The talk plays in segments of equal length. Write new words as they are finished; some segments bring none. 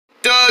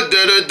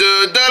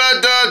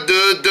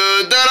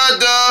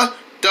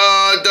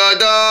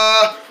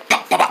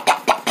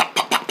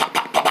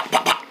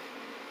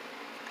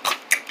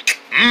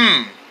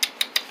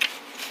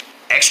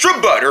Extra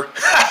butter.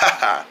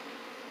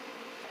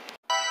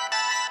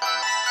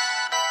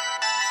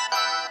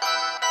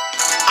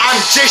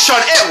 I'm Jay Sean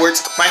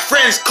Edwards. My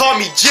friends call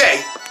me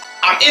Jay.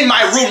 I'm in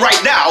my room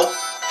right now.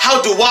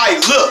 How do I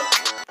look?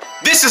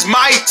 This is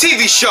my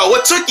TV show.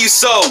 What took you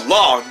so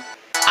long?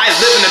 I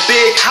live in a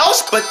big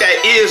house, but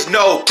that is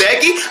no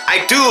beggie.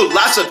 I do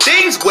lots of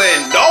things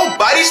when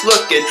nobody's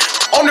looking.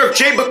 Owner of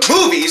J-Book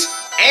Movies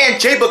and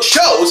J-Book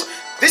Shows.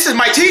 This is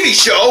my TV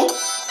show.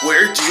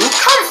 Where do you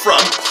come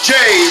from?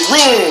 Jay's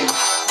room.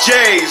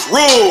 Jay's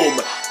room.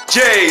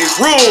 Jay's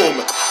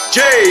room.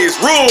 Jay's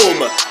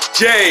room.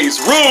 Jay's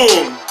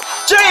room.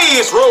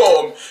 Jay's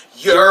room.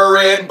 You're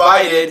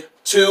invited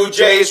to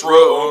Jay's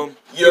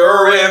room.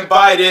 You're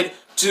invited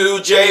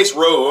to Jay's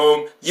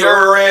room.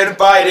 You're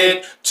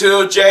invited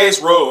to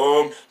Jay's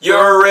room.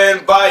 You're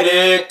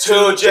invited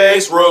to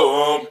Jay's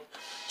room.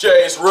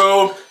 Jay's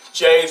room.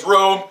 Jay's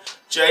room.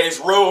 Jay's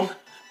room.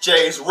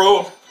 Jay's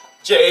room.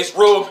 Jay's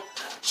room.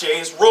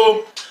 Jay's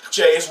room.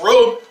 Jay's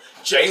room.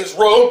 Jay's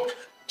room.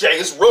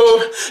 Jay's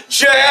room.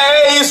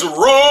 Jay's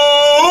room.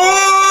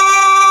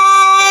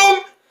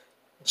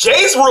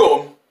 Jay's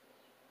room.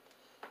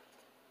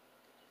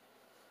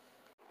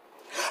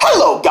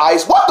 Hello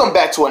guys, welcome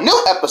back to a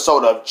new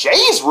episode of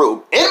Jay's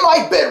Room, in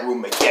my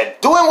bedroom again,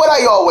 doing what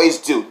I always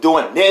do,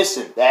 doing this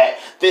and that,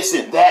 this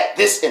and that,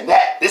 this and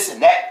that, this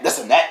and that, this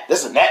and that,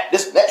 this and that,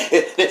 this and that,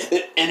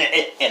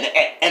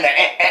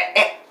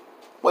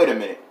 Wait a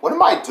minute, what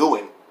am I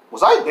doing?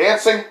 Was I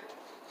dancing?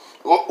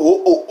 Oh,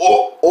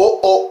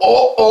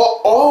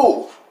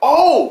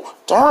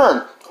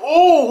 darn.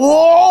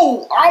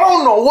 Oh, I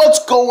don't know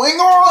what's going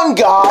on,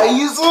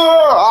 guys.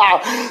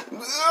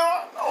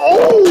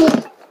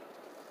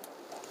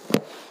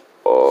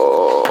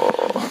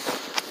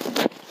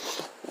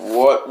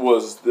 What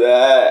was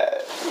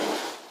that?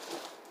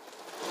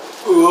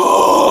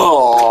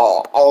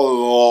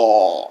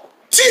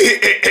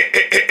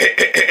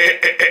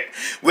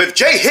 With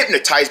Jay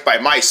hypnotized by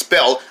my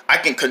spell, I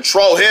can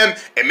control him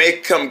and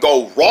make him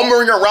go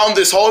roaming around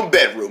this whole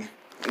bedroom.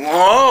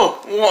 Whoa.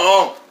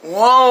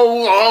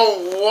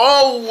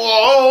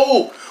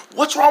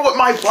 What's wrong with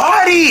my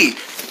body?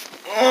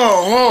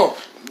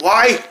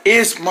 Why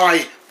is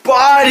my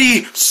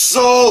body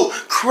so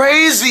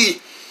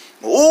crazy?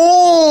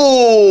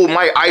 Oh,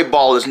 my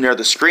eyeball is near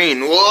the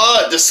screen.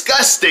 Whoa,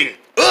 disgusting.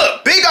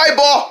 Ugh, big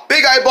eyeball.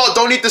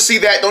 Don't need to see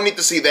that.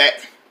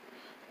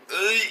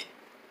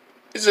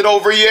 Is it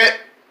over yet?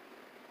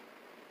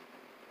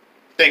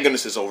 Thank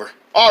goodness it's over.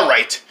 All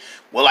right.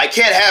 Well, I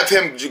can't have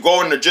him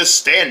going to just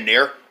stand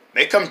there.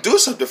 Make him do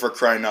something, for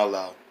crying out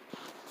loud.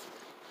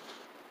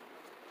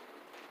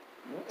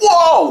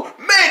 Whoa!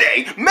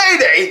 Mayday!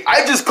 Mayday!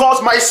 I just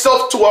caused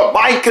myself to a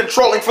mind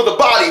controlling for the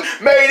body.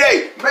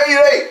 Mayday!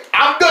 Mayday!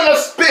 I'm gonna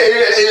spit!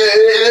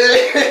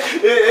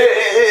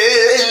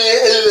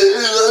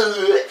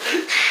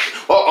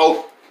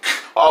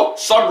 Oh,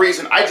 some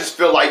reason I just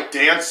feel like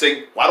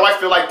dancing. Why do I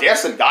feel like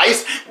dancing,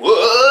 guys?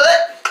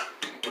 What?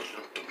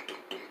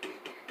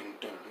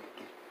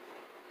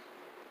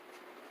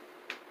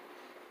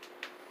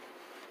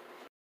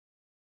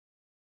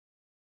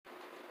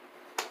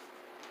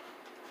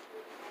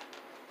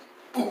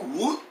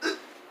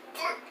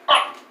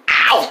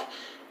 Ow!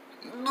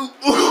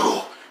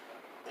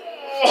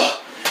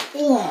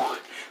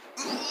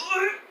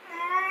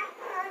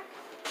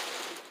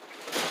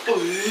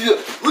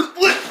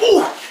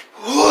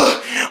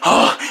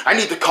 I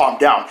need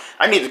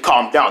to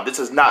calm down. This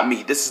is not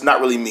me. This is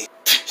not really me.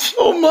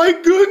 Oh my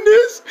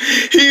goodness.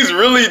 He's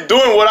really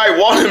doing what I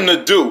want him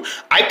to do.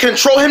 I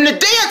control him to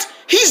dance.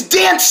 He's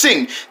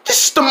dancing.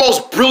 This is the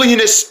most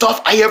brilliantest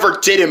stuff I ever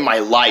did in my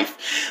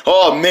life.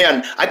 Oh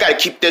man, I gotta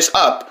keep this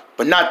up,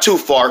 but not too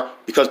far,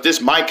 because this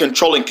mind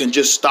controlling can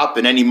just stop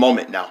at any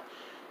moment now.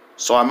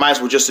 So I might as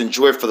well just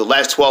enjoy it for the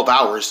last 12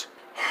 hours.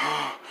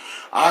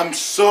 I'm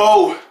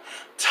so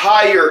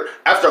tired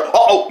after,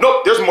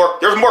 no, there's more.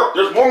 There's more.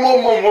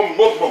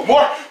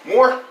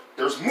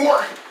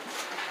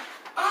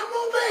 I'm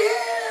over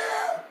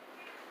here.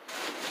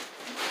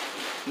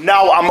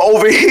 Now I'm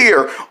over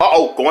here.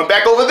 Going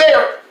back over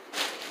there.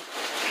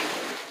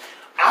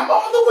 I'm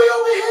all the way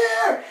over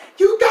here.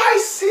 You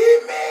guys see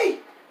me?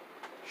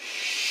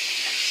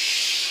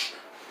 Shh.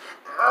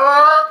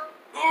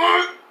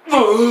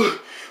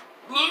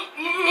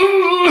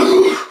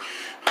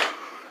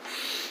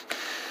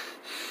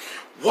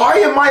 Why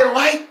am I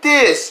like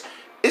this?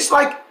 It's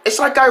like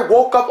I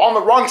woke up on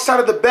the wrong side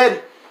of the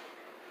bed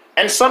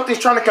and something's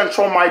trying to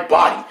control my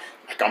body.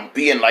 Like I'm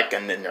being like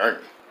an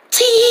nerd.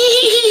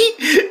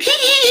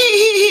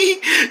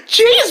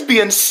 Jay's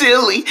being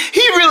silly.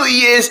 He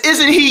really is,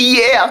 isn't he?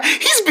 Yeah,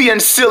 he's being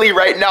silly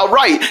right now,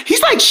 right?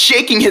 He's like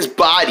shaking his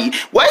body.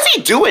 Why is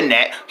he doing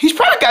that? He's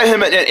probably got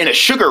him in a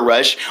sugar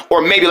rush,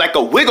 or maybe like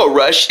a wiggle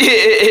rush.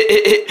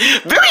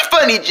 Very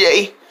funny,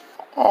 Jay.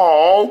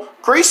 Oh,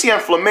 Gracie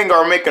and Flamingo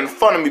are making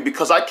fun of me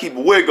because I keep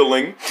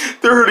wiggling.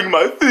 They're hurting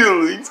my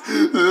feelings.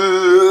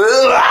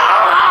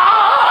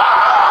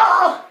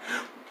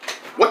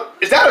 What?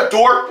 Is that a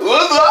door?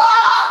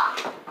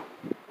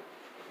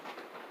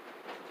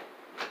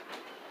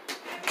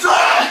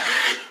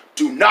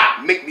 Do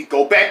not make me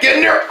go back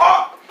in there.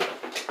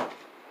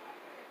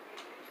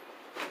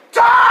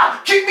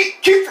 Keep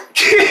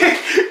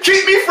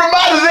me from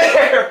out of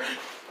there.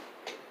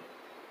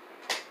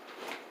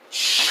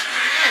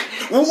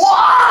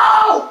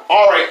 Wow!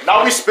 All right,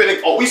 now we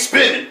spinning. Oh, we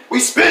spinning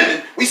around.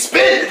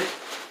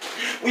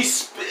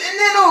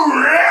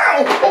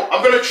 Oh,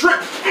 I'm gonna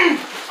trip.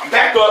 I'm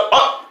back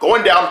up,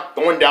 going down.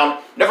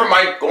 Never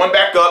mind, going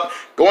back up,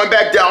 going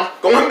back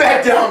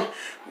down.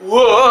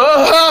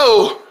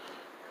 Whoa!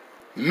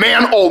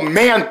 Man, oh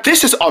man,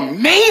 this is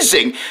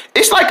amazing.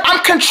 It's like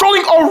I'm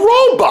controlling a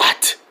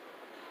robot.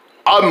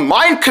 A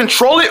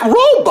mind-controlled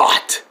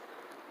robot.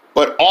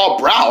 But all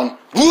brown.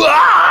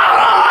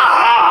 Wow!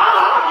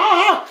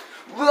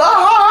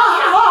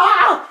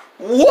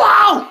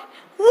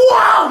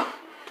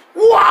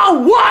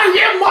 Why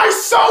am I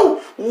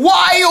so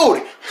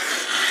wild?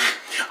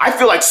 I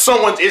feel like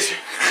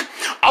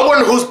I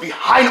wonder who's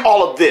behind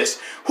all of this.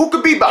 Who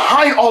could be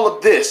behind all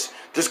of this?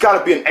 There's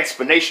gotta be an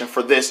explanation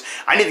for this.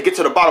 I need to get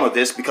to the bottom of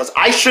this because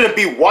I shouldn't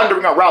be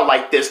wandering around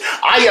like this.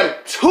 I am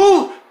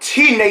too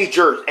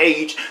teenager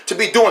age to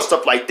be doing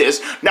stuff like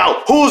this.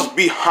 Now, who's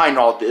behind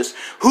all this?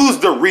 Who's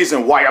the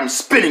reason why I'm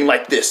spinning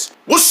like this?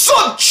 What's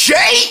up,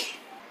 Jay?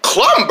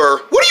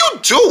 Clumber, what are you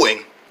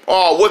doing?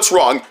 Oh, what's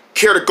wrong?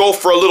 Care to go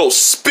for a little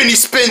spinny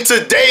spin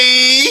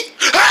today?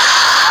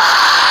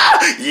 Ah!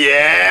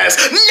 Yes!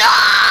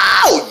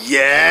 No!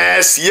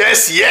 Yes!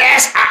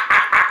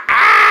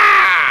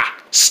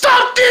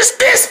 Stop this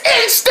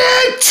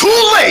instant!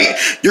 Too late!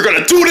 You're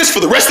gonna do this for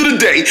the rest of the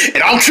day,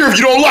 and I don't care if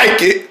you don't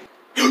like it.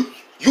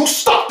 You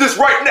stop this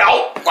right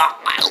now!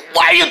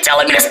 Why are you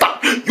telling me to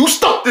stop? You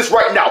stop this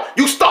right now!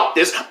 You stop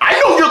this! I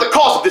know you're the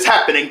cause of this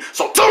happening,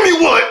 so tell me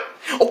what!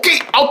 Okay,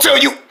 I'll tell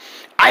you.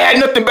 I had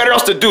nothing better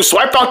else to do, so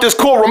I found this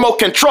cool remote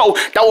control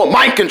that will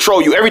mind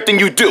control you, everything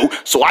you do.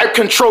 So I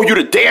control you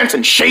to dance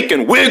and shake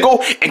and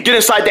wiggle and get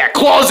inside that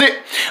closet.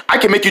 I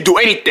can make you do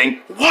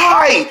anything.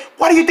 Why?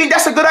 Why do you think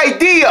that's a good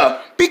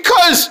idea?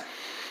 Because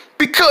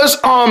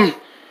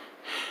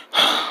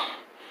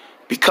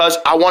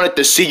I wanted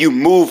to see you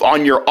move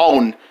on your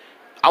own.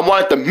 I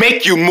wanted to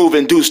make you move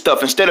and do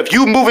stuff. Instead of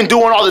you moving,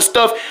 doing all this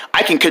stuff,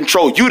 I can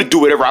control you to do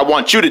whatever I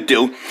want you to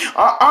do.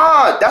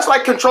 That's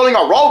like controlling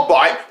a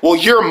robot. Well,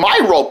 you're my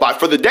robot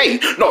for the day.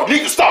 No, you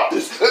need to stop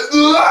this.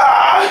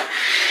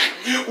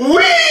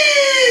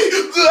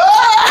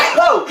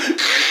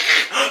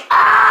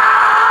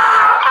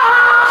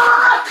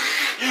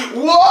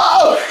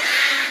 Whoa!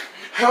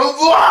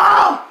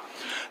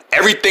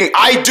 Everything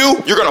I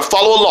do, you're gonna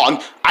follow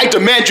along. I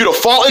demand you to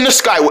fall in the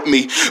sky with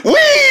me.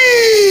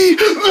 Whee!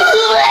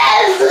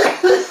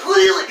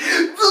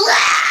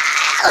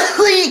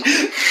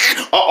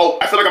 Uh-oh,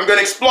 I feel like I'm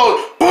gonna explode.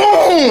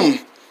 Boom!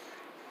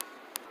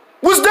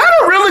 Was that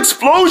a real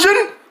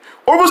explosion?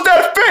 Or was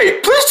that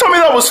fake? Please tell me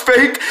that was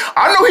fake.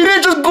 I know he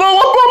didn't just blow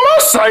up on my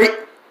site.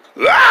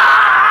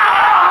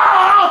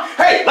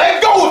 Hey,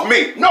 let go of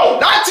me. No,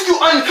 not till you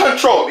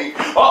uncontrol me.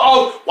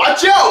 Uh-oh,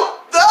 watch out.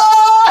 No.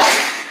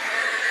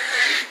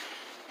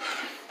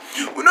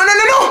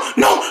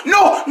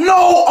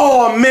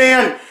 Oh,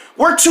 man.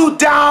 We're too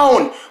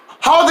down.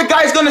 How are the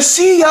guys gonna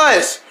see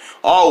us?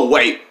 Oh,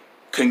 wait.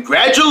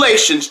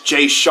 Congratulations,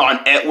 J. Sean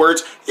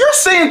Edwards. You're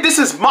saying this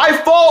is my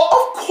fault?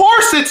 Of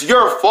course it's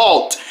your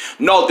fault.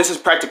 No, this is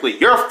practically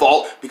your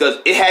fault because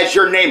it has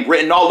your name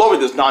written all over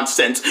this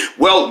nonsense.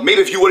 Well,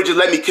 maybe if you would have just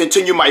let me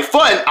continue my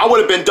fun, I would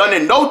have been done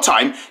in no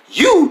time.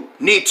 You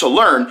need to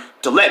learn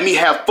to let me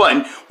have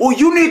fun. Well,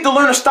 you need to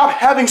learn to stop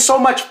having so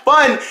much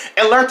fun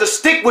and learn to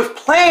stick with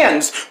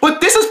plans.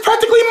 But this is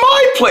practically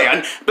my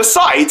plan.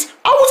 Besides,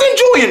 I was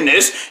enjoying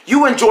this.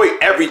 You enjoy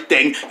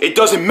everything. It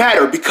doesn't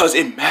matter because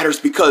it matters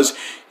because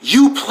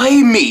you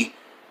play me.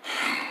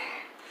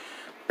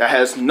 That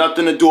has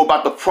nothing to do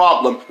about the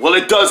problem. Well,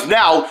 it does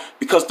now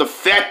because the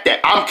fact that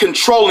I'm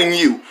controlling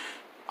you,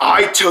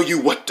 I tell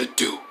you what to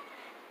do.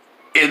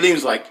 It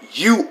seems like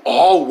you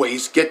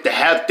always get to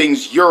have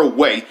things your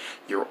way.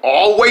 You're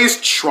always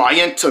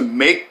trying to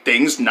make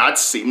things not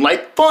seem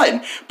like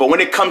fun. But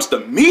when it comes to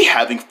me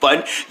having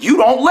fun, you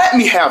don't let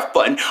me have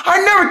fun.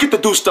 I never get to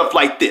do stuff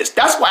like this.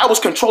 That's why I was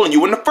controlling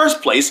you in the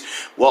first place.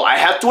 Well, I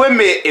have to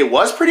admit, it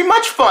was pretty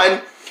much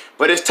fun,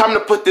 but it's time to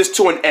put this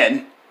to an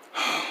end.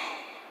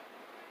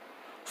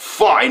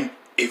 Fine.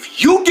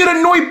 If you get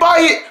annoyed by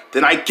it,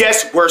 then I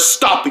guess we're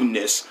stopping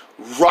this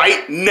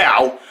right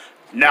now.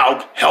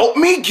 Now, help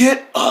me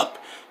get up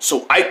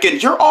so I can...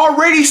 You're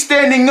already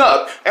standing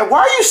up. And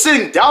why are you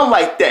sitting down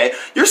like that?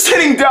 You're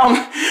sitting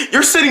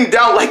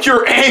down like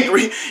you're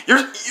angry.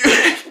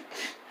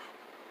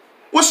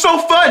 What's so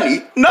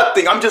funny?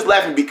 Nothing. I'm just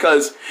laughing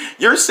because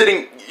you're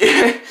sitting...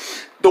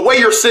 The way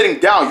you're sitting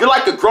down, you're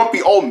like a grumpy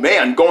old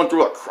man going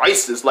through a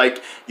crisis.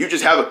 Like, you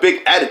just have a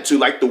big attitude.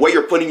 Like, the way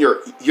you're putting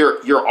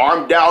your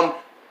arm down,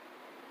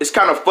 It's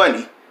kind of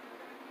funny.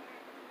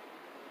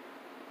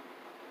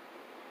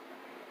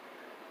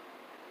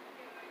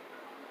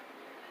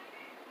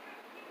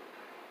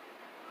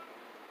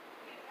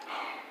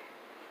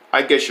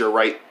 I guess you're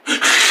right.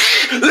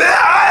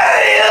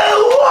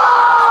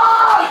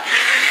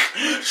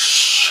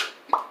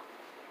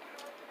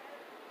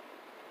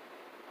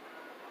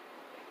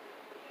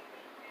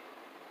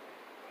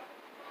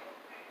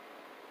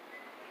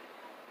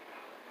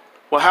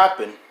 What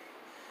happened?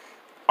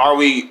 Are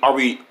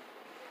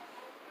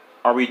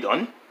we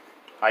done?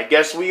 I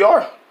guess we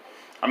are.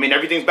 I mean,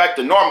 everything's back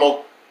to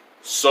normal.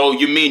 So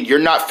you mean you're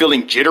not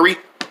feeling jittery?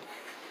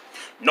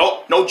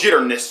 Nope, no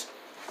jitterness.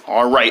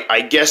 All right,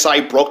 I guess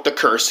I broke the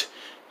curse.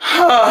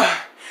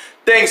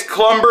 Thanks,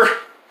 Clumber.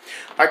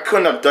 I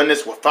couldn't have done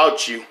this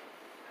without you.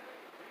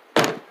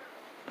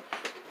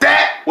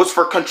 That was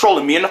for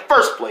controlling me in the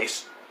first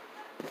place.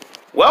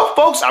 Well,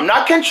 folks, I'm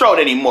not controlled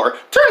anymore.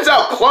 Turns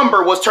out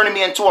Clumber was turning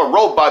me into a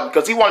robot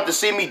because he wanted to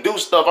see me do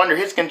stuff under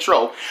his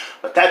control.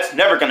 But that's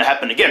never going to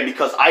happen again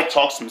because I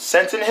talked some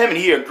sense into him and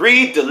he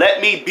agreed to let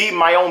me be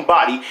my own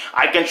body.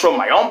 I control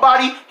my own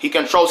body. He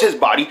controls his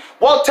body.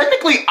 Well,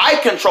 technically, I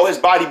control his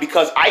body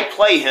because I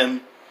play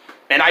him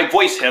and I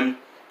voice him.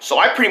 So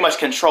I pretty much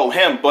control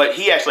him, but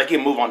he acts like he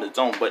can move on his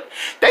own. But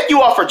thank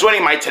you all for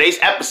joining my today's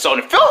episode.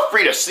 And feel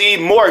free to see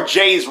more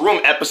Jay's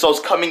Room episodes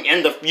coming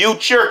in the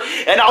future.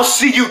 And I'll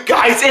see you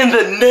guys in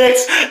the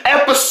next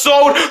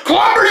episode.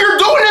 Clumber, you're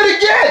doing it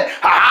again!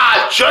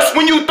 Haha, just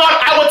when you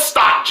thought I would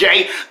stop,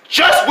 Jay.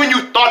 Just when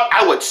you thought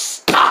I would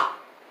stop.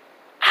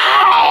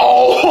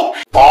 Ow!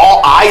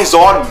 All eyes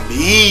on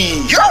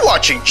me. You're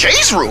watching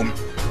Jay's Room.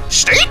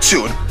 Stay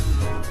tuned.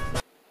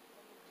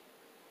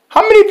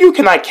 How many of you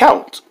can I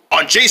count?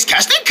 On Jay's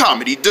Casting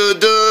Comedy, What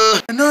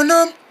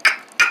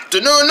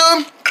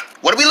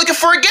are we looking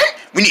for again?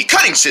 We need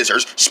cutting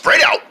scissors,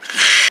 spread out.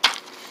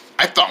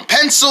 I found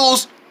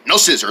pencils, no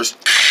scissors.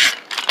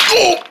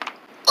 Oh,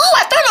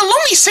 I found a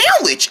lonely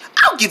sandwich.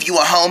 I'll give you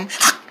a home.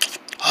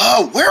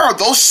 Oh, where are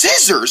those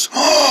scissors?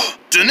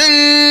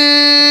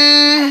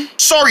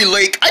 Sorry,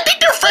 Lake, I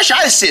think they're fresh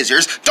out of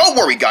scissors. Don't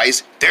worry,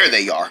 guys, there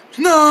they are.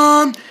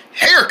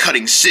 Hair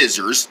cutting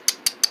scissors.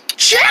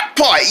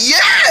 Jackpot,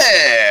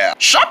 yeah!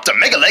 Shop the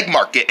Mega Leg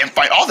Market and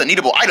find all the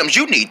needable items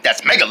you need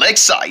that's Mega Leg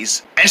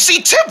size. And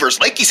see Tibbers,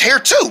 Lakey's hair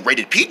too,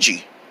 rated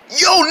PG.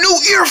 Yo, new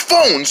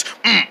earphones!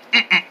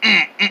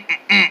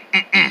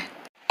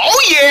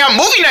 Oh yeah,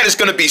 movie night is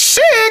gonna be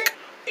sick!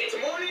 It's a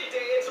morning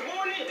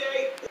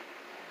day.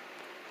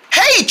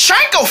 Hey,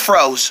 Chico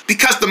froze!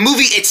 Because the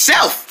movie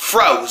itself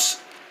froze.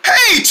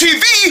 Hey,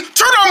 TV!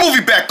 Turn our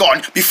movie back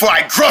on before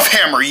I gruff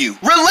hammer you.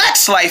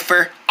 Relax,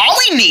 Lifer. All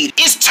we need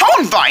is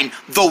ToneVine,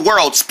 the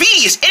world's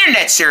speediest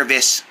internet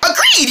service.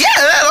 Agreed,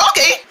 yeah,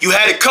 okay. You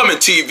had it coming,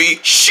 TV.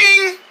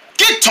 Shing!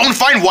 Get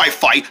ToneVine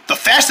Wi-Fi, the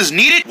fastest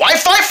needed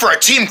Wi-Fi for a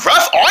Team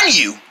Gruff on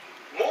you.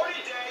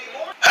 Morning day.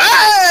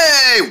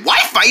 Hey!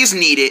 Wi-Fi is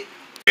needed.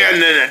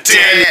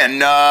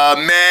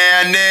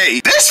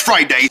 This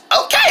Friday,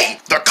 okay,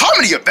 the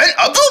comedy event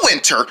of the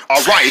winter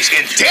arrives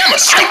in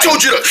Damas. I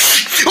told you to.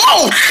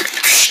 Oh,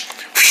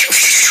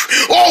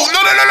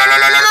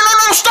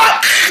 no,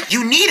 stop!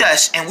 You need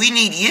us, and we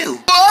need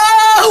you.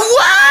 Oh,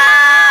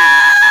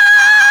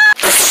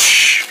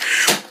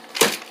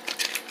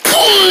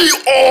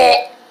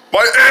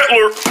 my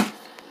antler.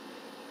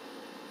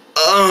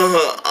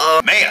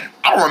 Man,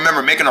 I don't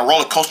remember making a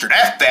roller coaster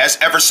that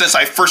fast ever since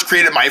I first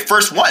created my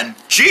first one.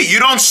 Gee, you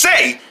don't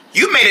say.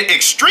 You made an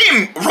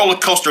extreme roller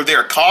coaster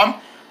there, Calm.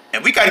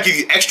 And we gotta give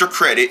you extra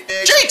credit.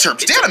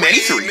 J-Terms, Denim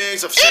 83. In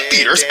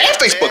theaters and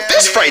Facebook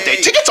this Friday.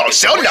 Tickets on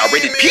sale now,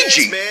 rated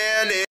PG.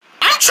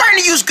 I'm trying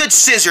to use good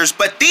scissors,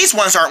 but these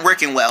ones aren't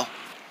working well.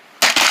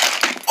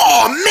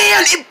 Oh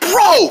man, it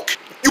broke!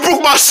 You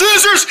broke my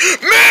scissors?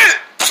 Man,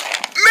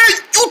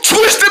 you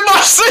twisted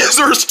my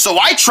scissors! So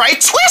I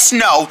tried Twist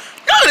No.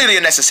 Not really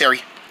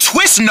unnecessary.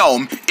 Twist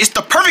Gnome is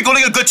the perfect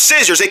holding of good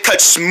scissors. It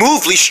cuts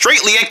smoothly,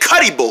 straightly, and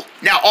cuttable.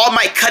 Now all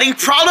my cutting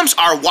problems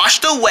are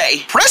washed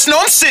away. Press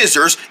Gnome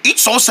scissors, each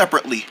sold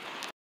separately.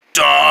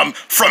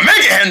 From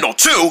Mega Handle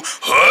 2,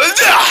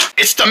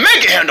 it's the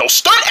Mega Handle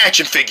stunt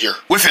action figure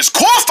with his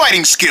cool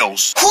fighting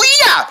skills.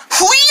 Hoo-yah!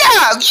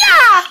 Hoo-yah!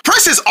 Yeah!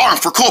 Press his arm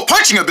for cool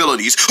punching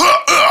abilities.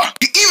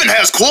 He even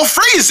has cool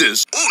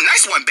phrases. Ooh,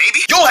 nice one, baby.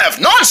 You'll have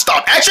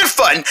non-stop action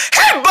fun.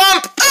 Head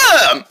bump!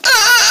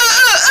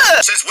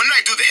 Since when did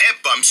I do the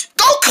head bumps?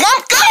 Go,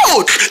 Clump,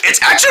 go!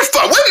 It's action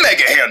fun with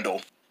Mega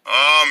Handle.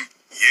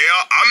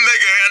 Yeah, I'm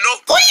Mega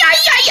Handle.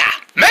 Hoo-yah!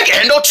 Mega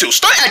Handle 2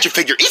 stunt action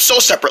figure, each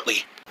sold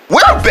separately.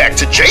 We're back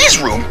to Jay's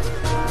Room.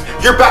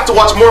 You're back to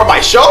watch more of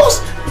my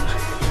shows?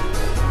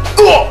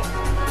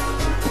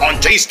 On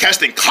Jay's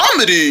Casting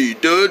Comedy.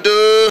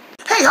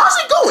 Hey, how's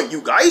it going,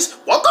 you guys?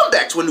 Welcome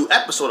back to a new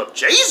episode of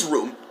Jay's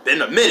Room.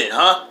 Been a minute,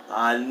 huh?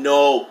 I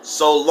know,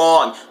 so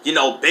long. You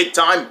know, big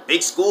time,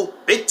 big school,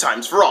 big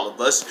times for all of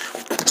us.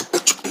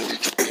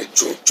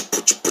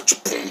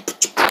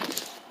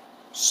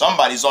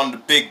 Somebody's on the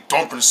big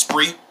dumping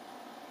spree.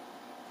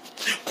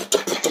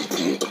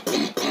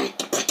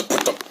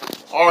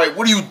 Alright,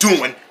 what are you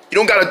doing? You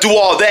don't gotta do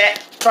all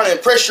that. Trying to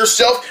impress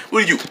yourself?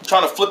 What are you,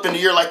 trying to flip in the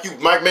air like you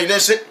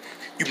magnificent?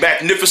 You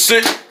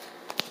magnificent?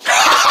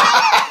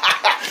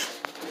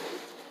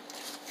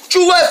 What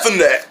you laughing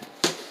at?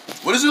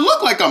 What does it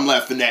look like I'm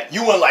laughing at?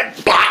 You went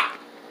like, bah,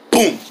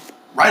 boom,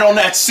 right on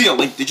that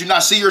ceiling. Did you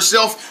not see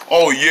yourself?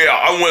 Oh yeah,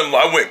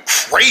 I went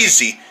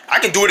crazy. I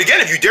can do it again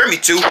if you dare me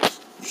to. You're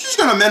just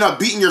gonna end up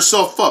beating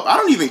yourself up. I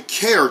don't even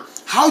care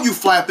how you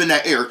fly up in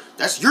that air.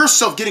 That's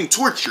yourself getting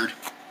tortured.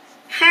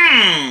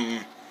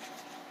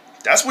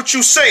 That's what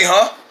you say,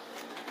 huh?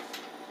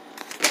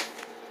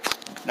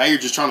 Now you're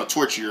just trying to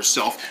torture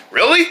yourself.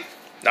 Really?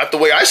 Not the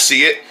way I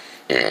see it.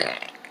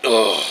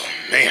 Oh,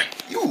 man.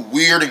 You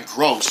weird and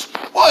gross.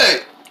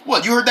 What?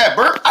 What, you heard that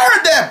burp? I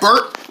heard that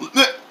burp.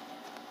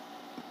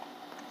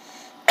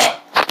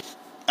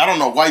 I don't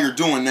know why you're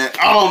doing that.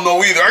 I don't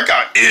know either. I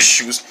got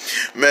issues.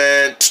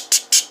 Man.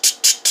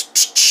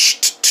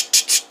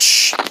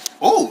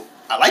 Oh,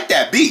 I like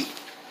that beat.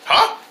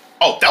 Huh?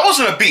 Oh, that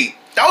wasn't a beat.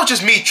 That was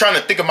just me trying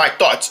to think of my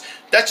thoughts.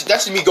 That's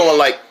just me going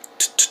like...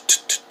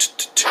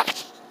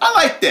 I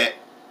like that.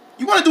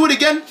 You want to do it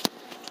again?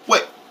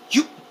 Wait,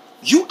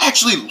 you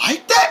actually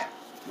like that?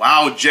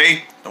 Wow,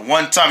 Jay. The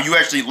one time you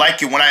actually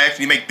like it when I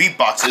actually make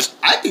beatboxes.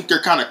 I think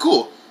they're kind of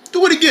cool.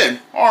 Do it again.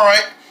 All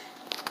right.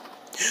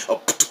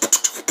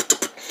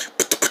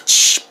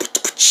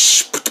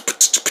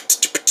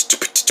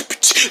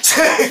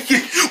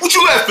 What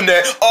you laughing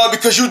at?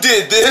 Because you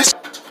did this.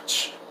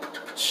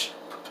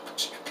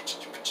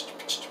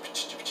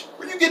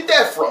 Where'd you get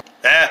that from?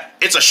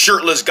 It's a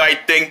shirtless guy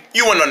thing.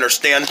 You wouldn't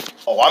understand.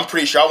 Oh, I'm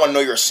pretty sure I want to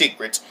know your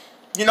secrets.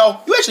 You know,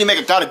 you actually make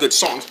a lot of good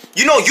songs.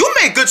 You know, you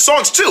make good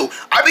songs too.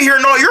 I've been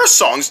hearing all your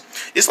songs.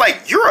 It's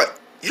like you're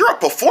a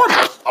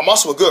performer. I'm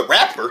also a good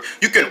rapper.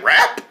 You can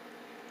rap?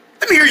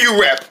 Let me hear you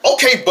rap.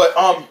 Okay, but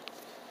I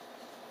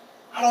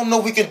don't know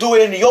if we can do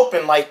it in the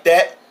open like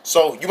that.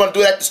 So you want to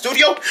do it at the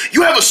studio?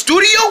 You have a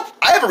studio?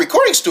 I have a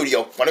recording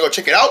studio. Want to go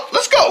check it out?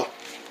 Let's go.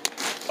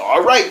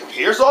 All right,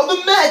 here's all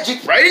the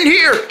magic right in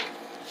here.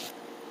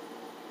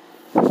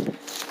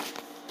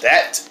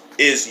 That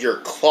is your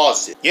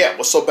closet. Yeah,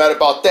 what's so bad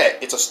about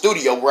that? It's a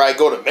studio where I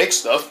go to make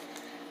stuff.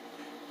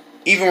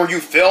 Even where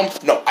you film?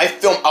 No, I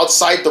film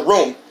outside the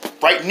room,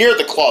 right near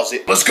the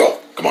closet. Let's go.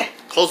 Come on,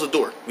 close the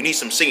door. We need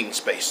some singing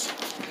space.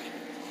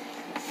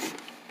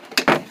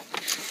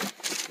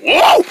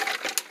 Whoa!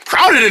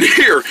 Crowded in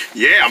here.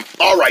 Yeah,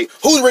 all right.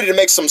 Who's ready to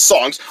make some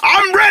songs?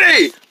 I'm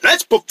ready.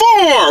 Let's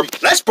perform.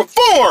 Let's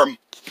perform.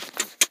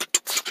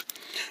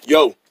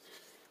 Yo,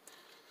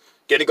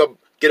 get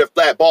a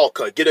flat ball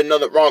cut, get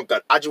another wrong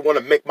cut. I just want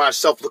to make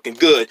myself looking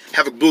good.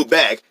 Have a blue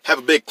bag, have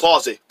a big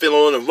closet,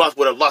 filling in with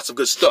lots of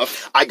good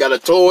stuff. I got a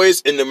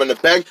toys in the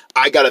bag.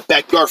 I got a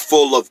backyard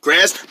full of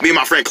grass. Me and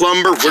my friend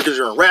Clumber, we're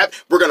gonna rap.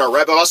 We're gonna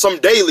rap about some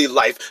daily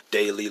life.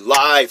 Daily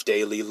life,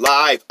 daily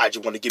life. I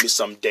just want to give me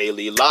some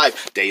daily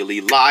life.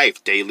 Daily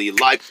life, daily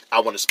life.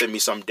 I want to spend me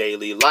some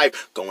daily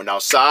life. Going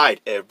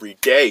outside every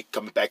day,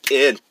 coming back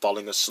in,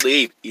 falling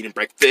asleep, eating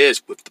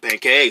breakfast with the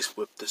pancakes,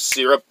 with the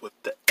syrup, with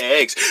the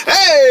eggs.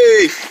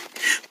 Hey!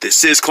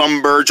 This is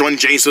Clumber, join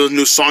Jason's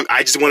new song.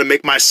 I just want to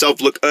make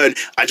myself look I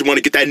just want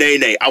to get that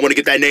nay-nay. I want to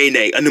get that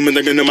nay-nay. I'm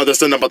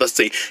about to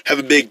say. Have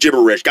a big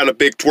gibberish. Got a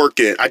big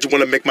twerking. I just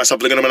want to make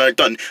myself look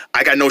done.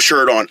 I got no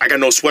shirt on. I got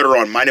no sweater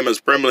on. My name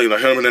is Brimley.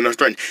 Having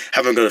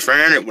a good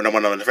friend. When I'm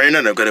on a friend,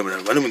 and I'm going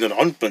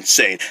to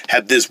insane.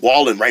 Have this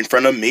wall right in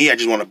front of me. I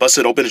just want to bust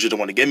it open. I just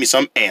want to give me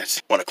some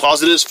ants. When a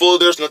closet is full,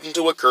 there's nothing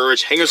to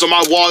encourage. Hangers on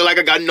my wall like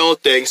I got no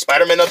thing.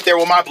 Spider-Man up there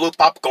with my blue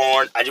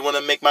popcorn. I just want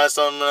to make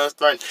myself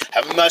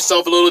having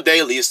myself a little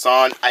daily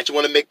song. I just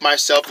want to make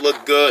myself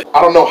look good.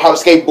 I don't know how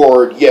to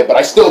skateboard yet, but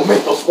I still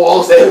make those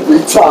walls every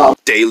time.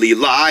 Daily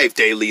life,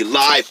 daily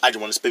life. I just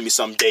want to spend me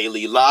some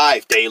daily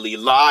life, daily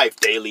life,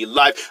 daily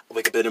life. I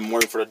wake up in the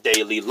morning for the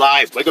daily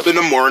life. Wake up in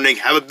the morning,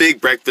 have a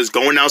big breakfast,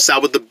 going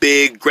outside with the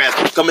big grass,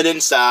 coming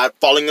inside,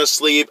 falling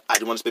asleep. I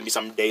just want to spend me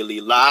some daily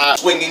life.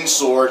 Swinging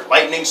sword,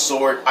 lightning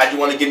sword. I just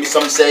want to give me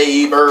some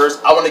sabers.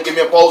 I want to give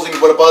me a posing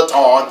with a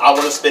baton. I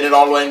want to spin it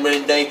all the way in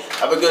the day.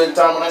 Have a good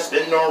time when I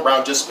spin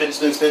around. Just spin,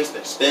 spin, spin,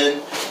 spin,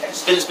 spin, and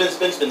spin, spin,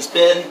 spin, spin,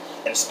 spin,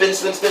 and spin,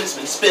 spin, spin,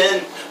 spin,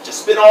 spin.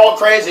 Just spin all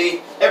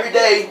crazy every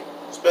day.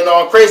 Spin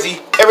all crazy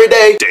every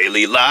day.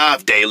 Daily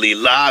life, daily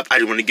life. I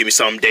just want to give me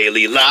some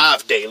daily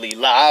life, daily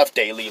life,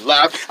 daily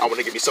life. I want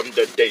to give me some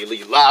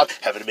daily life.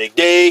 Having a big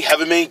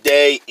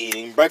day,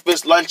 eating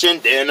breakfast, lunch,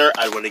 and dinner.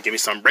 I want to give me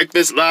some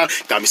breakfast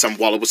life. Got me some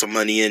wallet with some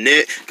money in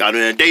it. Got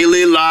me a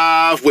daily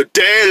life with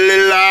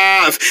daily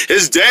life.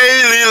 It's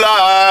daily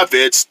life.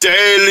 It's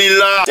daily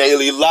life.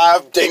 Daily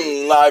life,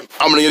 daily life.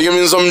 I'm gonna give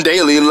me some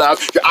daily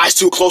life. Your eyes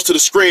too close to the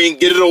screen.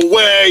 Get it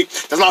away.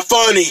 That's not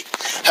funny.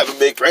 Have a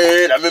big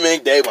friend. Have a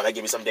big day. Wanna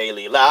give me some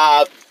daily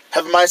life.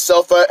 Having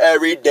myself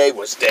every day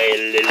was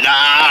daily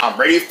life. I'm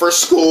ready for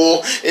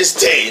school. It's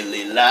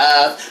daily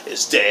life.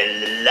 It's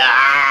daily life.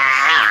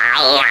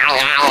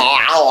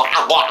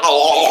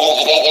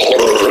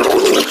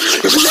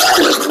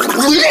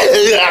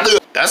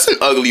 That's an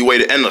ugly way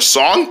to end the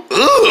song.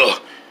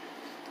 Ugh.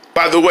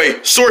 By the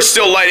way, sword's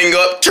still lighting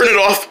up. Turn it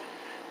off.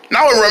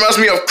 Now it reminds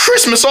me of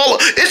Christmas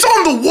it's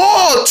on the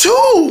wall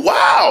too,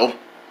 wow.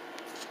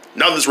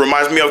 Now this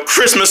reminds me of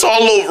Christmas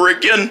all over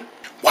again.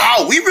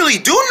 Wow, we really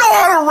do know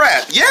how to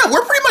rap. Yeah,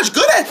 we're pretty much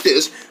good at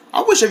this.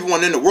 I wish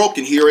everyone in the world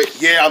can hear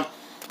it. Yeah,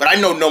 but I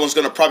know no one's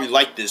gonna probably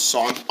like this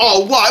song.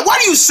 Oh, why? Why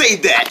do you say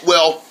that?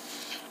 Well,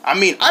 I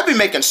mean, I've been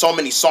making so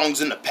many songs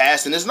in the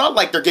past, and it's not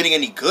like they're getting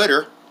any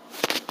gooder.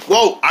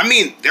 Well, I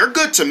mean, they're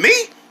good to me.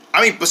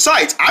 I mean,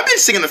 besides, I've been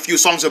singing a few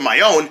songs of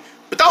my own,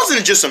 but that was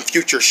in just some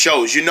future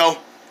shows, you know?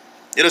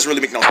 It doesn't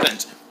really make no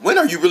sense. When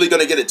are you really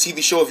gonna get a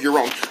TV show of your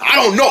own? I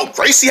don't know.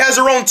 Gracie has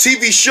her own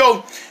TV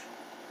show.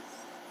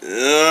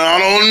 I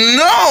don't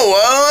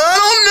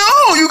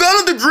know. You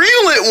got the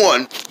greenlit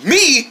one.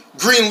 Me?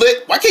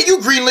 Greenlit? Why can't you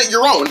greenlit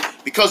your own?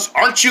 Because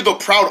aren't you the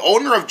proud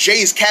owner of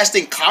Jay's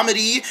Casting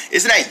Comedy?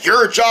 Isn't that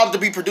your job to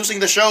be producing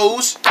the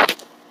shows?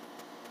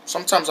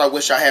 Sometimes I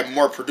wish I had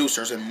more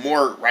producers and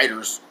more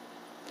writers.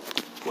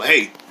 Well,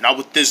 hey, not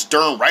with this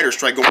darn writer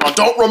strike going on.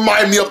 Don't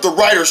remind me of the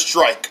writer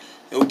strike.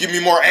 It'll get me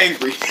more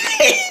angry.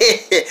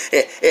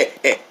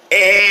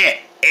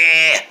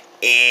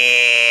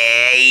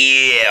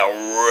 Yeah,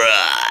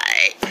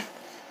 right.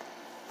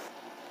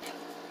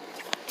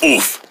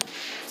 Oof.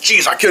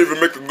 Jeez, I can't even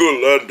make a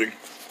good landing.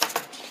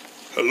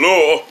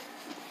 Hello?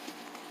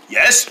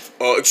 Yes?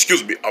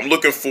 Excuse me, I'm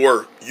looking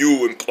for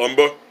you and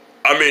Clumber.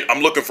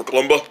 I'm looking for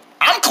Clumber.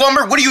 I'm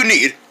Clumber, what do you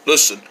need?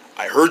 Listen,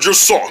 I heard your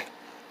song,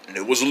 and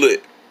it was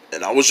lit,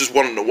 and I was just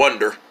wanting to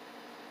wonder,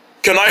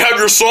 can I have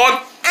your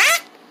song?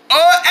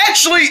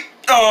 Actually,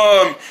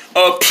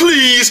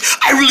 please,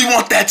 I really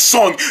want that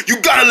song. You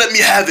gotta let me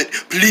have it.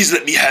 Please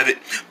let me have it.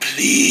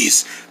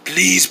 Please,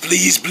 please,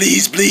 please,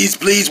 please, please,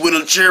 please, with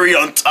a cherry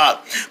on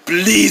top.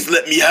 Please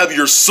let me have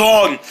your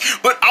song.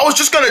 But I was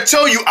just gonna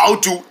tell you, I'll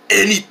do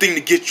anything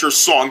to get your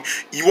song.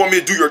 You want me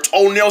to do your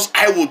toenails?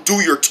 I will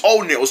do your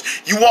toenails.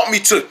 You want me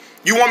to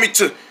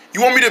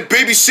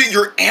babysit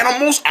your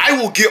animals? I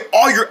will get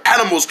all your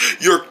animals.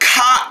 Your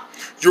cat,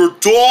 your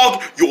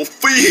dog, your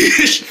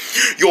fish,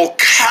 your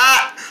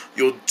cat,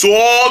 your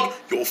dog,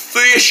 your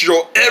fish,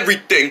 your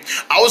everything.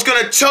 I was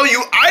gonna tell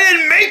you, I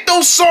didn't make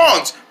those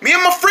songs. Me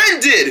and my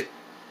friend did.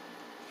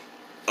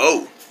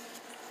 Oh.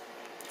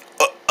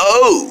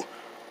 Oh,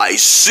 I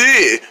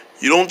see.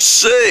 You don't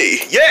say.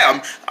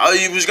 Yeah,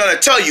 I was gonna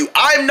tell you,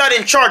 I'm not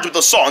in charge of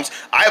the songs.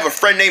 I have a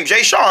friend named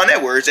Jay Sean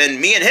Edwards, and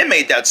me and him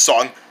made that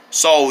song.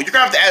 So you're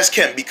gonna have to ask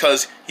him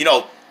because, you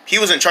know, he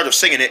was in charge of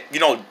singing it. You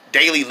know,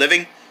 Daily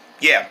Living.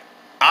 Yeah,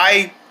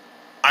 I'm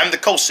the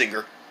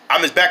co-singer.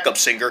 I'm his backup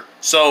singer.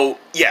 So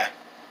yeah,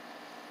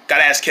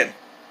 gotta ask him.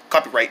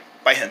 Copyright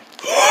by him.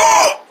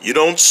 You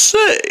don't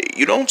say.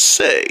 You don't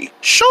say.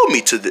 Show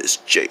me to this,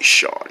 Jay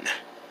Sean.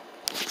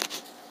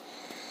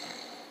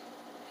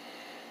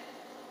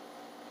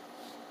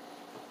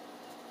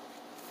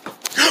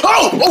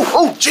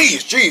 Oh,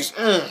 jeez.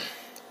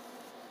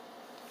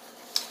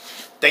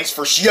 Thanks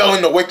for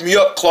yelling to wake me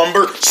up,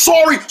 Clumber.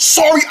 Sorry,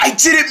 I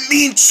didn't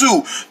mean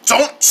to.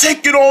 Don't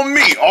take it on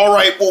me. All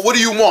right, well, what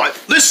do you want?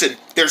 Listen,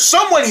 there's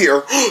someone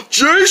here.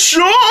 Jay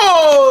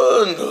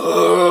Sean!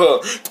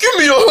 Give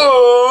me a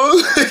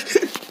hug.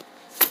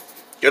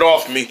 Get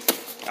off me.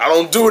 I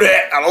don't do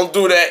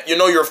that. You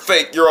know you're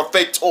fake. You're a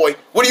fake toy.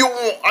 What do you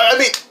want? I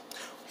mean,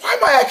 why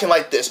am I acting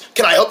like this?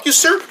 Can I help you,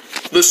 sir?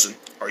 Listen,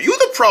 are you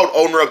the proud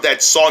owner of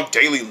that song,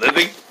 Daily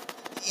Living?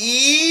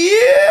 Yeah,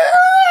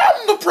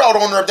 I'm the proud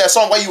owner of that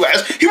song. Why you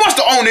ask? He wants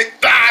to own it.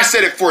 I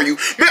said it for you.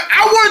 Man,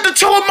 I wanted to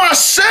tell him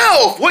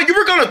myself. What, you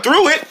were gonna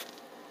through it?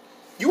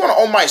 You want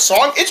to own my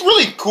song? It's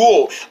really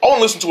cool. I want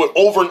to listen to it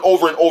over and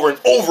over and over and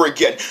over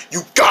again.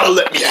 You gotta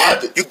let me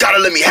have it. You gotta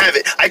let me have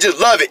it. I just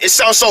love it. It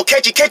sounds so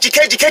catchy.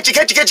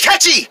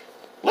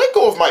 Let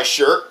go of my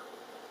shirt.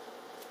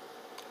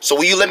 So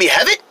will you let me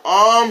have it?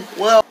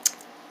 Well,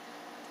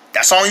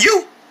 that's on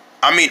you.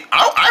 I mean,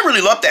 I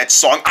really love that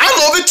song. I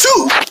love it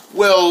too.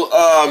 Well,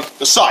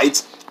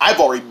 besides, I've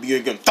already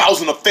been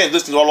thousands of fans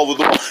listening all over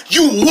the world.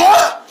 You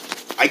what?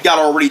 I got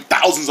already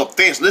thousands of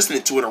fans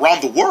listening to it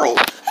around the world.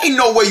 Ain't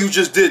no way you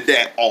just did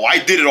that. Oh, I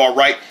did it all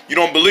right. You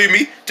don't believe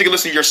me? Take a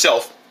listen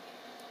yourself.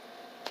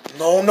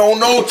 No.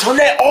 Turn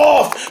that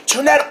off.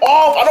 Turn that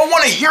off. I don't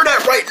want to hear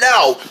that right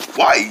now.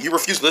 Why? You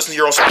refuse to listen to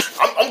your own song?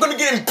 I'm going to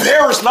get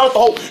embarrassed now at the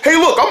whole... Hey,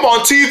 look, I'm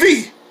on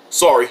TV.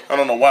 Sorry, I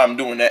don't know why I'm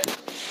doing that.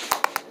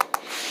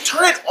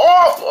 Turn it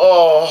off!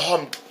 Oh,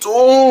 I'm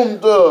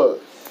doomed.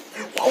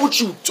 Why would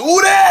you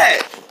do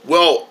that?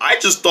 Well, I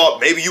just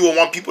thought maybe you would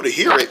want people to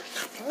hear it.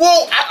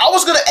 Well, I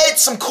was gonna add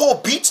some cool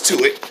beats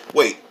to it.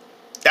 Wait,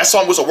 that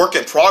song was a work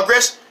in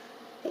progress?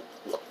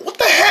 What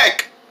the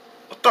heck?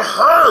 What the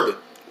herb?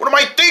 What am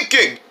I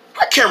thinking?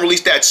 I can't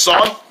release that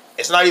song.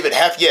 It's not even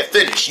half yet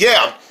finished.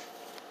 Yeah.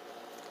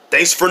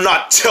 Thanks for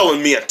not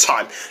telling me in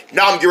time.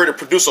 Now I'm getting ready to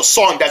produce a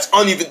song that's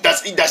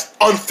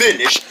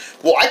unfinished.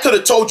 Well, I could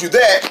have told you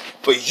that,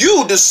 but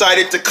you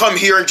decided to come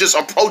here and just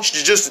approach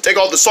just to take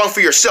all the song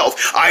for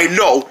yourself. I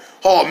know.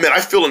 Oh man, I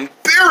feel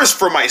embarrassed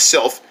for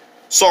myself.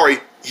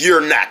 Sorry,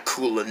 you're not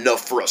cool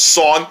enough for a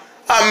song.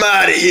 I'm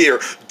out of here.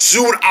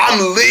 Dude,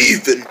 I'm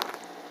leaving.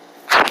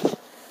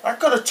 I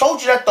could have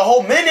told you that the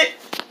whole minute.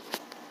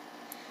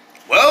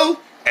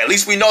 Well, at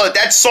least we know that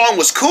that song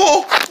was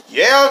cool.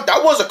 Yeah,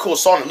 that was a cool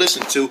song to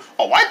listen to.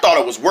 Oh, I thought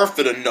it was worth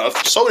it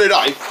enough. So did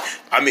I.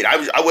 I mean,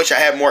 I wish I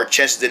had more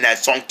chances in that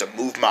song to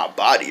move my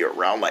body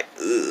around. Like,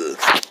 ugh.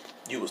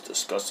 You was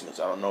disgusting as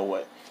I don't know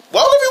what.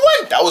 Well,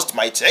 everyone, that was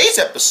today's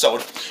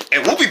episode.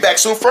 And we'll be back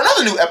soon for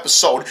another new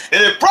episode.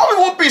 And it probably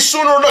won't be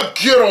sooner than a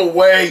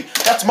getaway.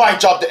 That's my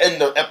job to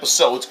end the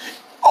episodes.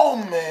 Oh,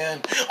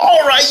 man.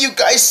 All right, you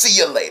guys, see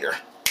you later.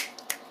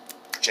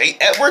 Jay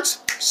Edwards,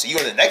 see you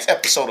in the next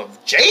episode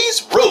of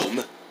Jay's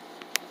Room.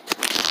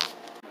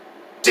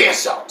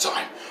 Dance out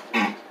time.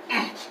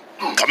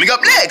 Coming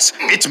up next,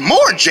 it's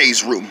more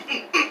Jay's Room.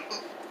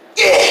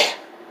 Yeah.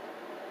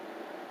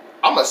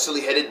 I'm a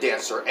silly-headed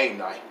dancer,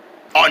 ain't I?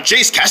 On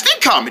Jay's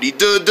Casting Comedy,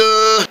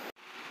 duh.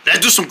 Let's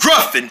do some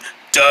gruffing.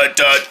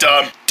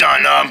 Dun-dum.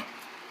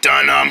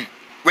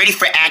 Ready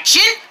for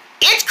action?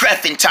 It's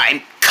gruffing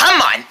time.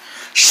 Come on.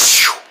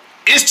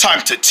 It's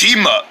time to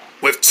team up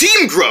with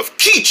Team Gruff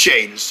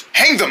keychains.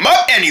 Hang them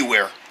up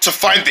anywhere to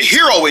find the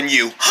hero in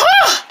you.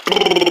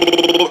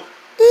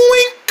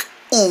 Wink.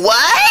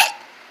 What?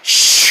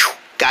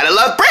 Gotta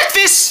love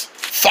breakfast.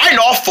 Find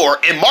all 4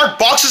 in marked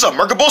boxes of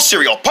Merkable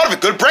cereal, part of a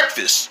good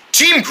breakfast.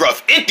 Team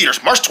Gruff in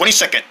theaters March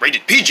 22nd,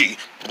 rated PG.